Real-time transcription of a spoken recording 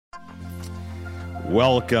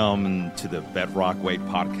Welcome to the Bedrock Way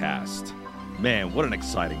podcast. Man, what an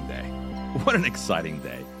exciting day. What an exciting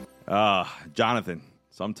day. Jonathan,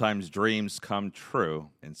 sometimes dreams come true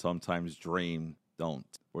and sometimes dreams don't.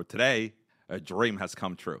 For today, a dream has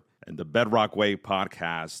come true. And the Bedrock Way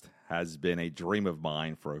podcast has been a dream of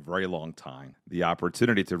mine for a very long time. The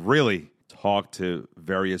opportunity to really talk to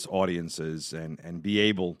various audiences and be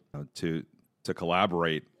able to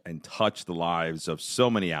collaborate and touch the lives of so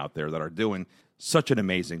many out there that are doing such an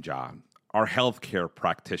amazing job. Our healthcare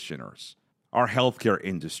practitioners, our healthcare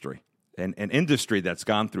industry, an industry that's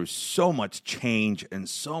gone through so much change and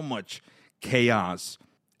so much chaos,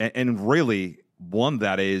 and really one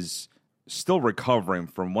that is still recovering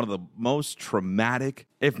from one of the most traumatic,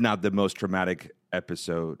 if not the most traumatic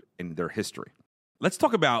episode in their history. Let's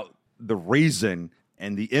talk about the reason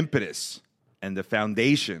and the impetus and the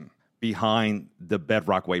foundation behind the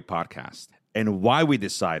Bedrock Way podcast and why we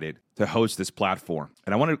decided to host this platform.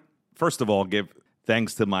 And I want to, first of all, give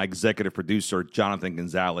thanks to my executive producer, Jonathan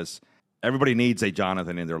Gonzalez. Everybody needs a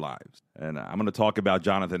Jonathan in their lives. And I'm going to talk about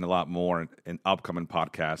Jonathan a lot more in upcoming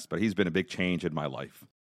podcasts, but he's been a big change in my life.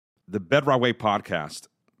 The Bedrock Way podcast,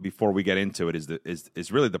 before we get into it,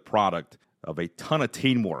 is really the product of a ton of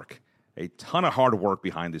teamwork, a ton of hard work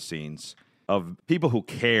behind the scenes, of people who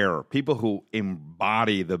care, people who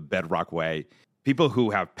embody the Bedrock Way, people who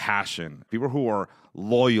have passion, people who are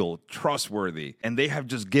loyal, trustworthy, and they have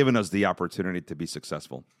just given us the opportunity to be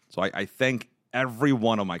successful. So I thank every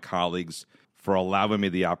one of my colleagues for allowing me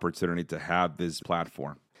the opportunity to have this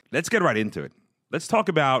platform. Let's get right into it. Let's talk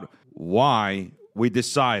about why we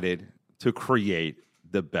decided to create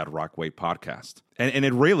the Bedrock Way podcast. And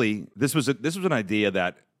it really, this was an idea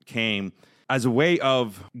that came as a way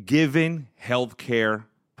of giving healthcare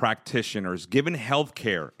practitioners, giving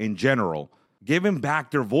healthcare in general, giving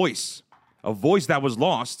back their voice, a voice that was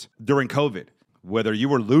lost during COVID. Whether you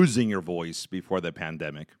were losing your voice before the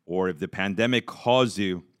pandemic, or if the pandemic caused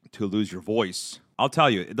you to lose your voice, I'll tell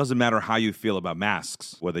you, it doesn't matter how you feel about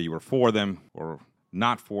masks, whether you were for them or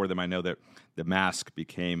not for them. I know that the mask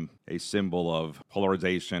became a symbol of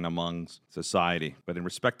polarization among society. But in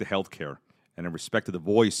respect to healthcare and in respect to the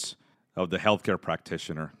voice of the healthcare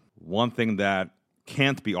practitioner, one thing that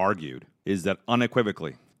can't be argued is that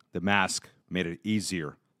unequivocally, the mask made it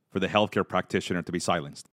easier for the healthcare practitioner to be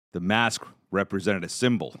silenced. The mask represented a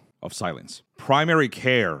symbol of silence. Primary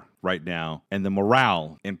care right now and the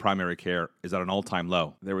morale in primary care is at an all-time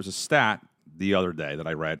low. There was a stat the other day that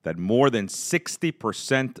I read that more than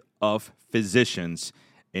 60% of physicians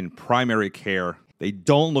in primary care, they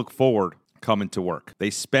don't look forward coming to work. They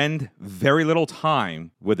spend very little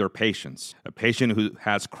time with their patients. A patient who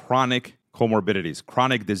has chronic comorbidities,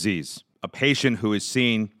 chronic disease, a patient who is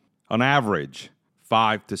seeing on average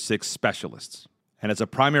 5 to 6 specialists. And as a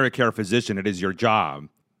primary care physician, it is your job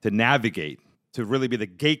to navigate, to really be the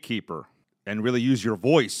gatekeeper and really use your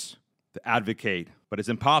voice to advocate. But it's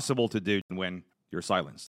impossible to do when you're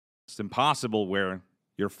silenced. It's impossible where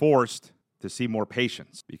you're forced to see more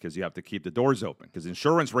patients because you have to keep the doors open because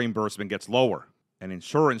insurance reimbursement gets lower. And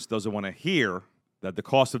insurance doesn't want to hear that the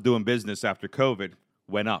cost of doing business after COVID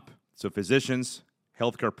went up. So physicians,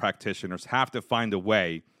 healthcare practitioners have to find a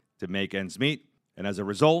way to make ends meet. And as a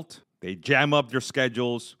result, they jam up their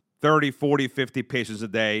schedules, 30, 40, 50 patients a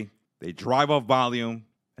day. They drive off volume,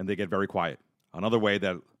 and they get very quiet. Another way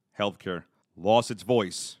that healthcare lost its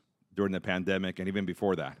voice during the pandemic and even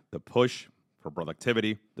before that, the push for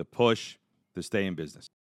productivity, the push to stay in business.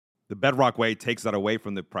 The Bedrock Way takes that away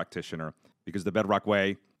from the practitioner because the Bedrock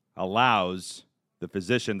Way allows the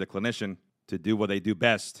physician, the clinician, to do what they do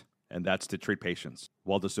best, and that's to treat patients,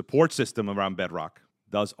 while the support system around Bedrock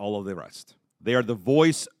does all of the rest. They are the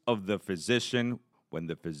voice of the physician when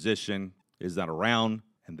the physician is not around,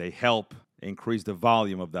 and they help increase the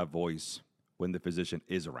volume of that voice when the physician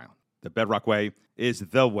is around. The Bedrock Way is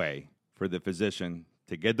the way for the physician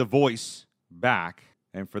to get the voice back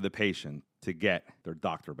and for the patient to get their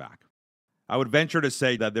doctor back. I would venture to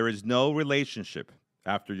say that there is no relationship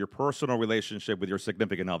after your personal relationship with your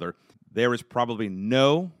significant other. There is probably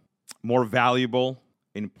no more valuable,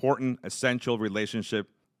 important, essential relationship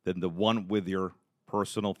than the one with your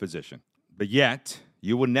personal physician. But yet,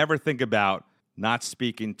 you would never think about not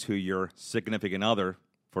speaking to your significant other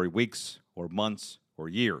for weeks or months or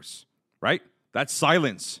years, right? That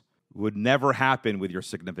silence would never happen with your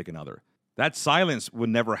significant other. That silence would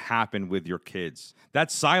never happen with your kids.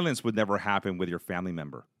 That silence would never happen with your family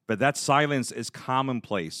member. But that silence is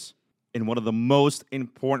commonplace in one of the most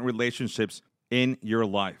important relationships in your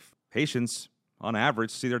life. Patients, on average,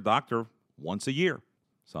 see their doctor once a year,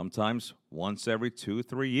 sometimes once every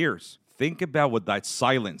 2-3 years. Think about what that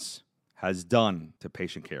silence has done to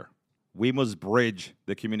patient care. We must bridge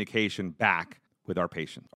the communication back with our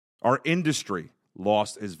patients. Our industry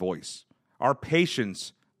lost its voice. Our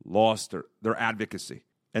patients lost their advocacy.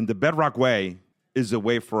 And the Bedrock Way is a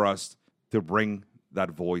way for us to bring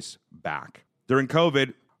that voice back. During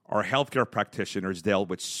COVID, our healthcare practitioners dealt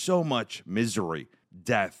with so much misery,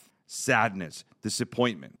 death, sadness,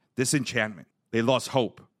 disappointment, disenchantment. They lost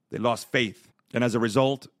hope. They lost faith. And as a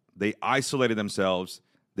result, they isolated themselves.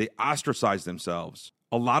 They ostracized themselves.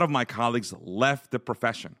 A lot of my colleagues left the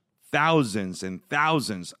profession. Thousands and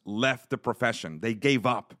thousands left the profession. They gave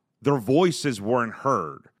up. Their voices weren't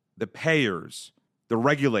heard. The payers, the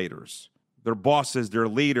regulators, their bosses, their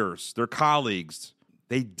leaders, their colleagues,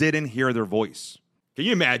 they didn't hear their voice. Can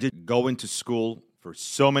you imagine going to school for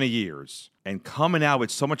so many years and coming out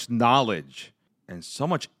with so much knowledge and so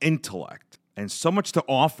much intellect and so much to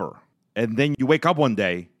offer, and then you wake up one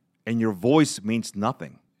day and your voice means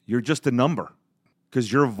nothing? You're just a number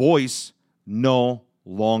because your voice no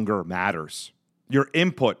longer matters. Your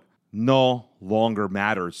input no longer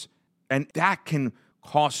matters. And that can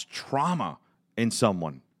cause trauma in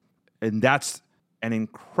someone. And that's an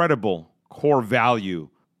incredible core value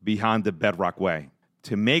behind the Bedrock Way,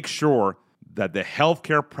 to make sure that the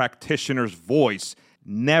healthcare practitioner's voice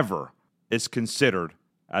never is considered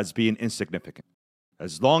as being insignificant.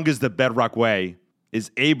 As long as the Bedrock Way is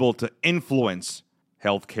able to influence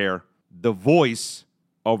healthcare, the voice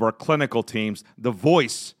of our clinical teams, the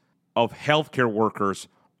voice of healthcare workers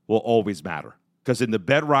will always matter. Because in the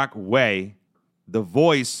Bedrock Way, the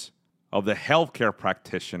voice of the healthcare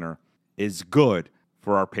practitioner is good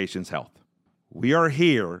for our patient's health. We are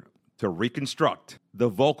here to reconstruct the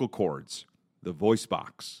vocal cords, the voice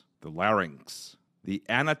box, the larynx, the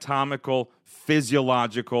anatomical,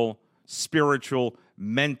 physiological, spiritual,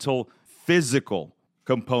 mental, physical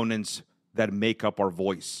components that make up our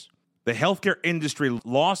voice. The healthcare industry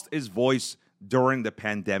lost its voice during the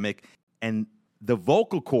pandemic, and the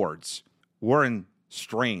vocal cords weren't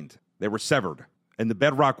strained. They were severed. And the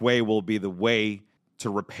Bedrock Way will be the way to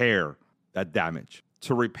repair that damage,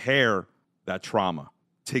 to repair that trauma,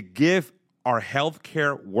 to give our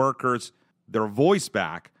healthcare workers their voice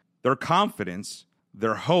back, their confidence,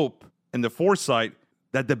 their hope, and the foresight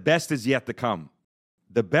that the best is yet to come.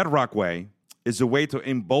 The Bedrock Way is a way to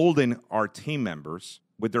embolden our team members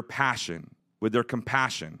with their passion, with their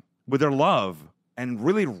compassion, with their love, and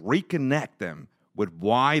really reconnect them with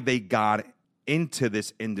why they got into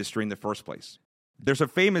this industry in the first place. There's a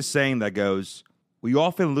famous saying that goes, we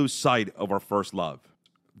often lose sight of our first love.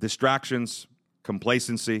 Distractions,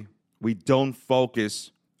 complacency, we don't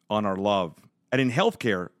focus on our love. And in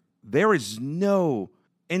healthcare, there is no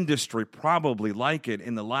industry probably like it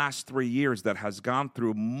in the last 3 years that has gone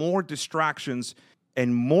through more distractions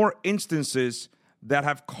and more instances that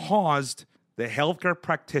have caused the healthcare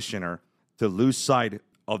practitioner to lose sight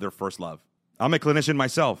of their first love. I'm a clinician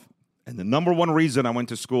myself, and the number one reason I went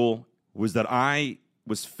to school was that I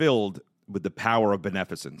was filled with the power of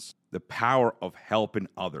beneficence, the power of helping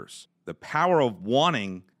others, the power of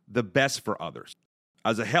wanting the best for others.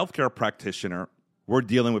 As a healthcare practitioner, we're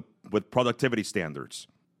dealing with productivity standards.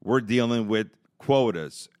 We're dealing with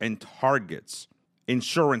quotas and targets,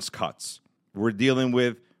 insurance cuts. We're dealing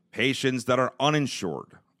with patients that are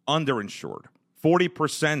uninsured, underinsured.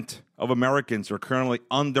 40% of Americans are currently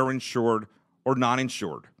underinsured or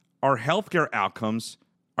non-insured. Our healthcare outcomes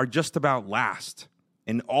are just about last.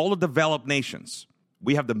 In all the developed nations,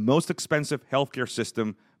 we have the most expensive healthcare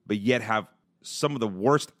system, but yet have some of the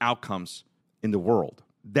worst outcomes in the world.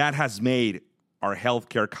 That has made our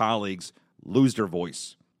healthcare colleagues lose their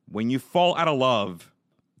voice. When you fall out of love,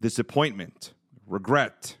 disappointment,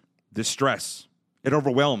 regret, distress, it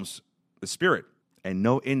overwhelms the spirit. And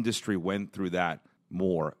no industry went through that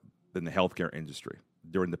more than the healthcare industry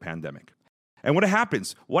during the pandemic. And what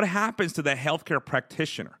happens? What happens to the healthcare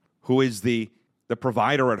practitioner who is the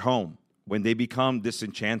provider at home when they become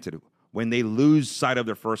disenchanted, when they lose sight of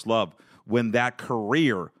their first love, when that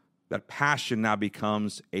career, that passion now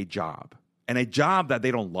becomes a job, and a job that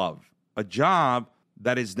they don't love, a job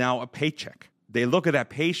that is now a paycheck? They look at that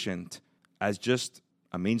patient as just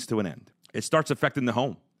a means to an end. It starts affecting the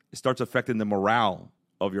home. It starts affecting the morale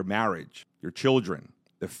of your marriage, your children.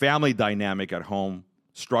 The family dynamic at home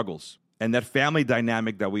struggles. And that family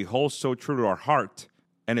dynamic that we hold so true to our heart,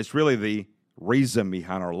 and it's really the reason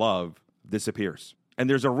behind our love, disappears. And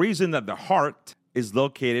there's a reason that the heart is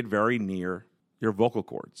located very near your vocal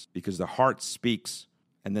cords, because the heart speaks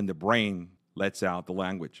and then the brain lets out the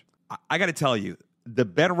language. I got to tell you, the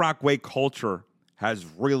Bedrock Way culture has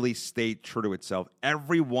really stayed true to itself.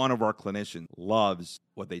 Every one of our clinicians loves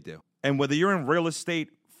what they do. And whether you're in real estate,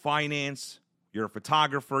 finance, you're a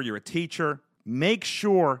photographer, you're a teacher. Make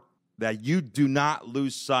sure that you do not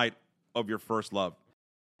lose sight of your first love.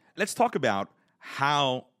 Let's talk about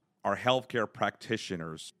how our healthcare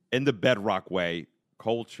practitioners in the Bedrock Way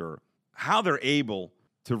culture, how they're able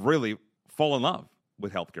to really fall in love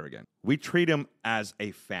with healthcare again. We treat them as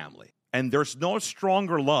a family. And there's no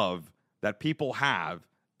stronger love that people have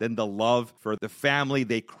than the love for the family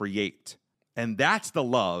they create. And that's the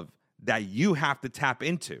love that you have to tap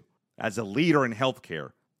into as a leader in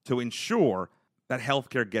healthcare to ensure that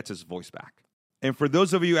healthcare gets its voice back. And for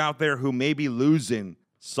those of you out there who may be losing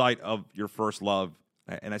sight of your first love,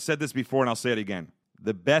 and I said this before and I'll say it again,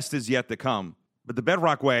 the best is yet to come. But the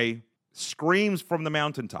Bedrock Way screams from the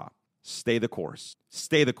mountaintop, stay the course.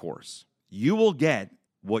 Stay the course. You will get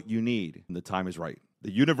what you need when the time is right.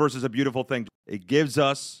 The universe is a beautiful thing. It gives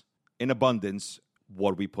us in abundance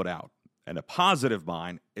what we put out. And a positive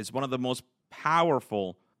mind is one of the most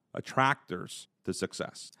powerful attractors to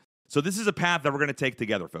success. So this is a path that we're going to take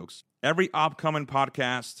together, folks. Every upcoming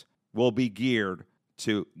podcast will be geared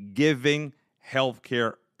to giving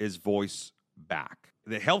healthcare its voice back.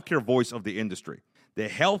 The healthcare voice of the industry, the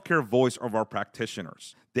healthcare voice of our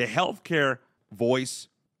practitioners, the healthcare voice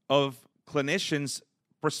of clinicians,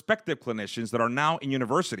 prospective clinicians that are now in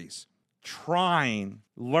universities, trying,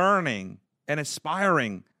 learning, and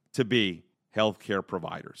aspiring to be healthcare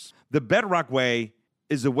providers. The Bedrock Way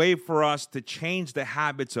is a way for us to change the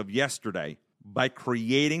habits of yesterday by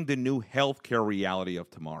creating the new healthcare reality of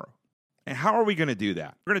tomorrow. And how are we going to do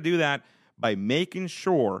that? We're going to do that by making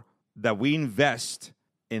sure that we invest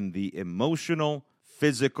in the emotional,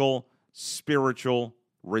 physical, spiritual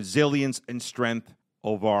resilience and strength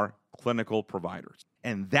of our clinical providers.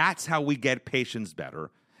 And that's how we get patients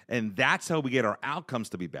better. And that's how we get our outcomes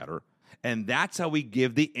to be better. And that's how we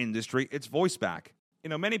give the industry its voice back.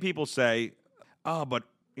 Many people say, but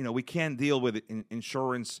we can't deal with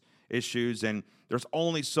insurance issues and there's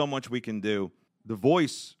only so much we can do. The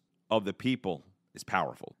voice of the people is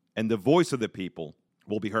powerful. And the voice of the people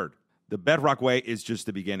will be heard. The Bedrock Way is just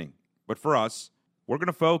the beginning. But for us, we're going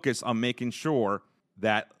to focus on making sure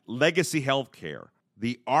that legacy healthcare,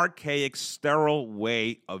 the archaic, sterile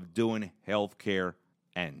way of doing healthcare,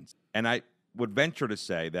 ends. And I would venture to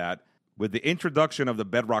say that with the introduction of the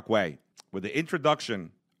Bedrock Way, with the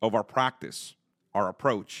introduction of our practice, our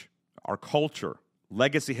approach, our culture,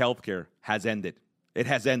 legacy healthcare has ended. It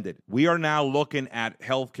has ended. We are now looking at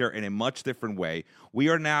healthcare in a much different way. We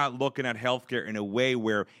are now looking at healthcare in a way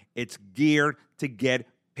where it's geared to get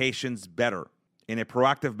patients better in a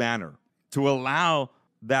proactive manner, to allow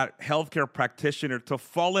that healthcare practitioner to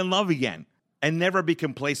fall in love again and never be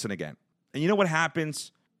complacent again. And you know what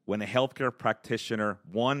happens when a healthcare practitioner,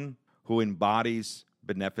 one who embodies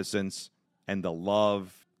beneficence and the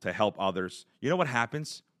love to help others, you know what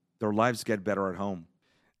happens? Their lives get better at home.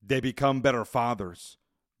 They become better fathers,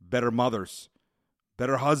 better mothers,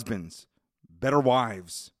 better husbands, better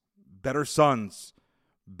wives, better sons,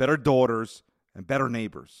 better daughters, and better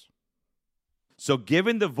neighbors. So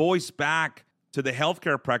giving the voice back to the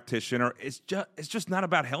healthcare practitioner it's just not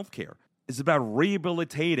about healthcare. It's about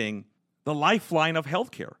rehabilitating the lifeline of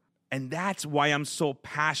healthcare. And that's why I'm so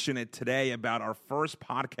passionate today about our first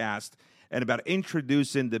podcast and about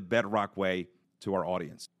introducing the Bedrock Way to our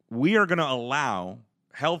audience. We are going to allow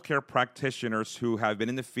healthcare practitioners who have been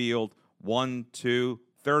in the field 1, 2,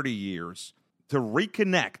 30 years to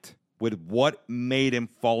reconnect with what made them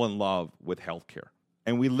fall in love with healthcare.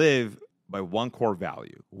 And we live by one core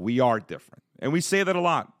value. We are different. And we say that a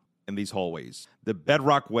lot in these hallways. The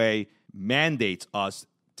Bedrock Way mandates us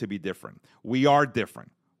to be different. We are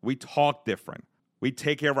different. We talk different. We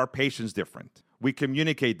take care of our patients different. We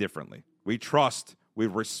communicate differently. We trust. We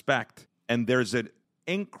respect. And there's an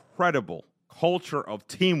incredible culture of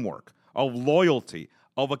teamwork, of loyalty,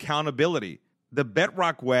 of accountability. The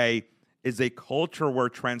Bedrock Way is a culture where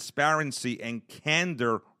transparency and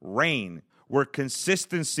candor reign, where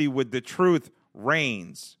consistency with the truth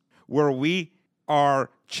reigns, where we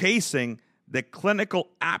are chasing the clinical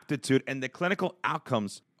aptitude and the clinical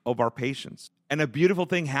outcomes of our patients. And a beautiful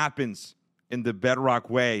thing happens in the Bedrock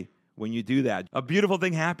Way when you do that. A beautiful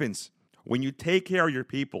thing happens when you take care of your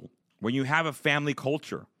people, when you have a family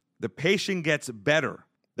culture. The patient gets better.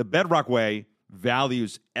 The Bedrock Way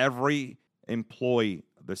values every employee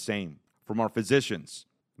the same, from our physicians,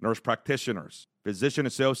 nurse practitioners, physician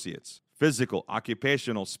associates, physical,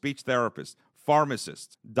 occupational, speech therapists,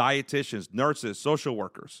 pharmacists, dietitians, nurses, social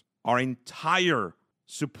workers, our entire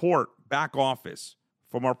support back office,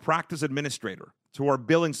 from our practice administrator to our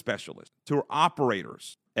billing specialist to our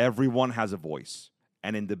operators. Everyone has a voice.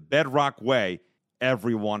 And in the Bedrock Way,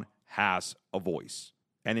 everyone has a voice.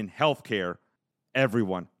 And in healthcare,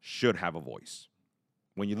 everyone should have a voice.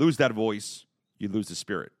 When you lose that voice, you lose the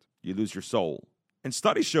spirit. You lose your soul. And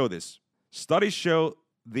studies show this. Studies show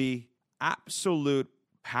the absolute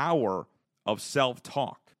power of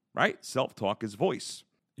self-talk, right? Self-talk is voice.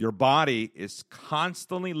 Your body is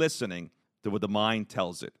constantly listening to what the mind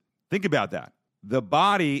tells it. Think about that. The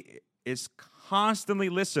body is constantly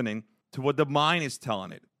listening to what the mind is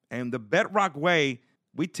telling it. And the Bedrock Way,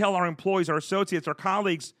 we tell our employees, our associates, our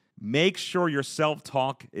colleagues, make sure your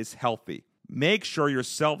self-talk is healthy. Make sure your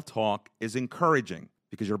self-talk is encouraging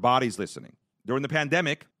because your body's listening. During the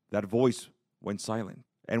pandemic, that voice went silent.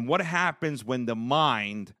 And what happens when the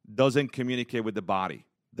mind doesn't communicate with the body?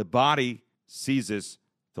 The body ceases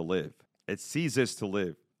to live. It ceases to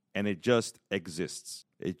live, and it just exists.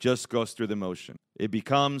 It just goes through the motion. It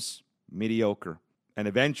becomes mediocre, and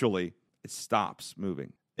eventually it stops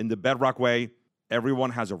moving. In the Bedrock Way,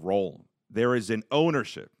 everyone has a role. There is an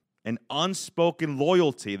ownership, an unspoken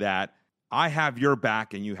loyalty that I have your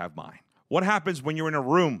back and you have mine. What happens when you're in a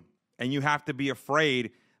room and you have to be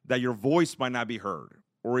afraid that your voice might not be heard?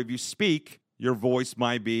 Or if you speak, your voice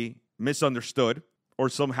might be misunderstood, or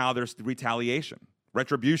somehow there's retaliation,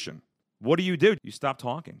 retribution. What do? You stop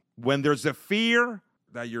talking. When there's a fear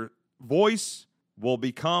that your voice will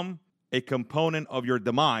become a component of your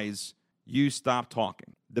demise, you stop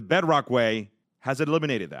talking. The Bedrock Way has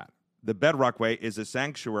eliminated that. The Bedrock Way is a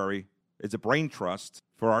sanctuary, it's a brain trust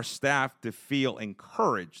for our staff to feel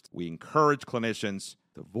encouraged. We encourage clinicians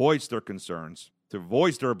to voice their concerns, to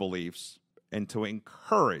voice their beliefs, and to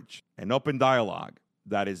encourage an open dialogue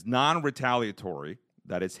that is non-retaliatory,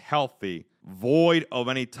 that is healthy, void of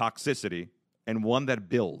any toxicity, and one that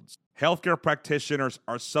builds. Healthcare practitioners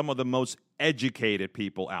are some of the most educated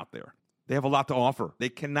people out there. They have a lot to offer. They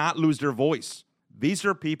cannot lose their voice. These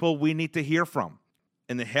are people we need to hear from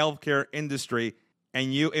in the healthcare industry,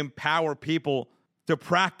 and you empower people to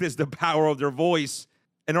practice the power of their voice.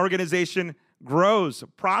 An organization grows,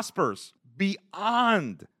 prospers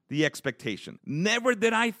beyond the expectation. Never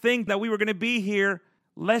did I think that we were going to be here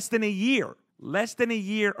less than a year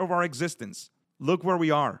of our existence. Look where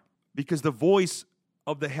we are, because the voice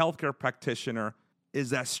of the healthcare practitioner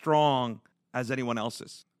is as strong as anyone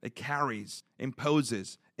else's. It carries,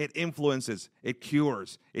 imposes, it influences, it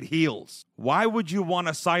cures, it heals. Why would you want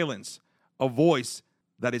to silence a voice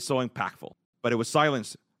that is so impactful? But it was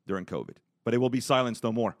silenced during COVID, but it will be silenced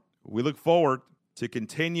no more. We look forward to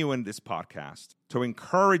continuing this podcast, to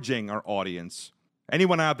encouraging our audience.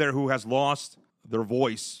 Anyone out there who has lost their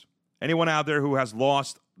voice, anyone out there who has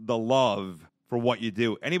lost the love for what you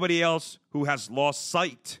do, anybody else who has lost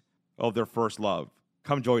sight of their first love,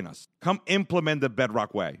 come join us. Come implement the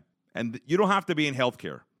Bedrock Way. And you don't have to be in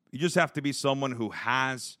healthcare. You just have to be someone who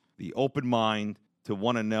has the open mind to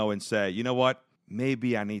want to know and say, you know what?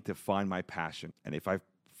 Maybe I need to find my passion. And if I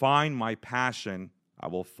find my passion, I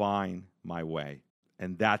will find my way.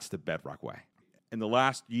 And that's the Bedrock Way. In the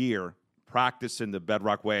last year, practicing the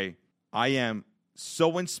Bedrock Way, I am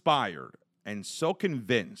so inspired and so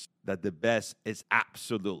convinced that the best is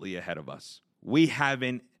absolutely ahead of us. We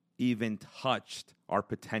haven't even touched our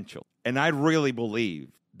potential. And I really believe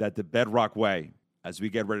that the Bedrock Way, as we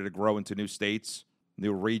get ready to grow into new states,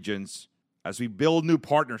 new regions, as we build new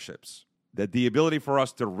partnerships, that the ability for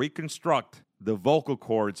us to reconstruct the vocal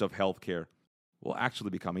cords of healthcare will actually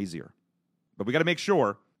become easier. But we got to make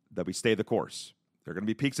sure that we stay the course. There are going to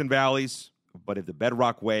be peaks and valleys, but if the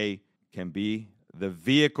Bedrock Way can be the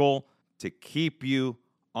vehicle to keep you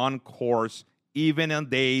on course, even on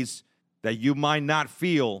days that you might not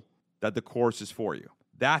feel that the course is for you.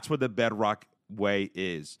 That's what the Bedrock Way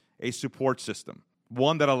is, a support system,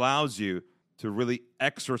 one that allows you to really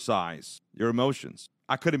exercise your emotions.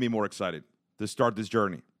 I couldn't be more excited to start this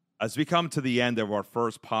journey. As we come to the end of our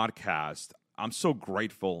first podcast, I'm so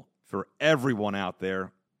grateful for everyone out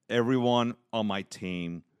there, everyone on my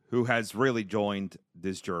team who has really joined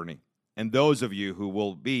this journey, and those of you who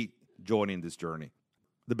will be joining this journey.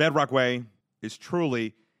 The Bedrock Way is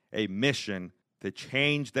truly a mission to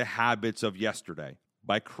change the habits of yesterday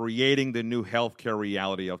by creating the new healthcare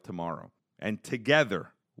reality of tomorrow. And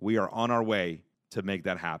together, we are on our way to make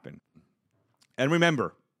that happen. And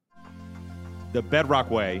remember, the Bedrock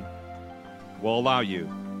Way will allow you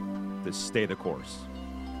to stay the course.